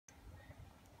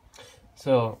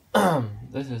So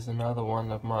this is another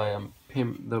one of my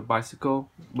Pimp the bicycle,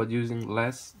 but using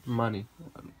less money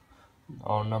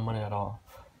or no money at all.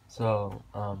 So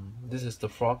this is the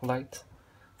frog light.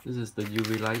 This is the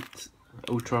UV light,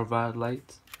 ultraviolet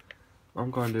light. What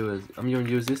I'm gonna do is I'm gonna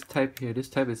use this type here. This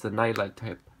type is the nightlight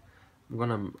type. I'm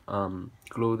gonna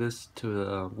glue this to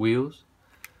the wheels.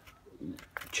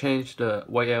 Change the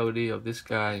white LED of this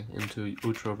guy into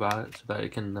ultraviolet so that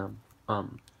it can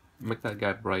make that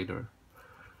guy brighter.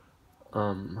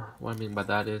 What I mean by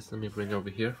that is, let me bring it over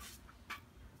here.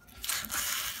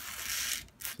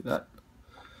 See that?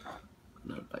 I'm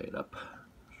gonna light it up.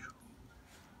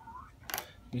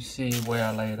 You see where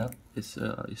I light it up?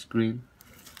 It's green,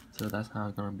 so that's how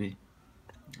it's gonna be.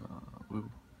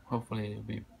 Hopefully it'll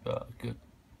be good.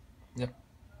 Yep.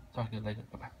 Talk to you later.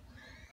 Bye bye.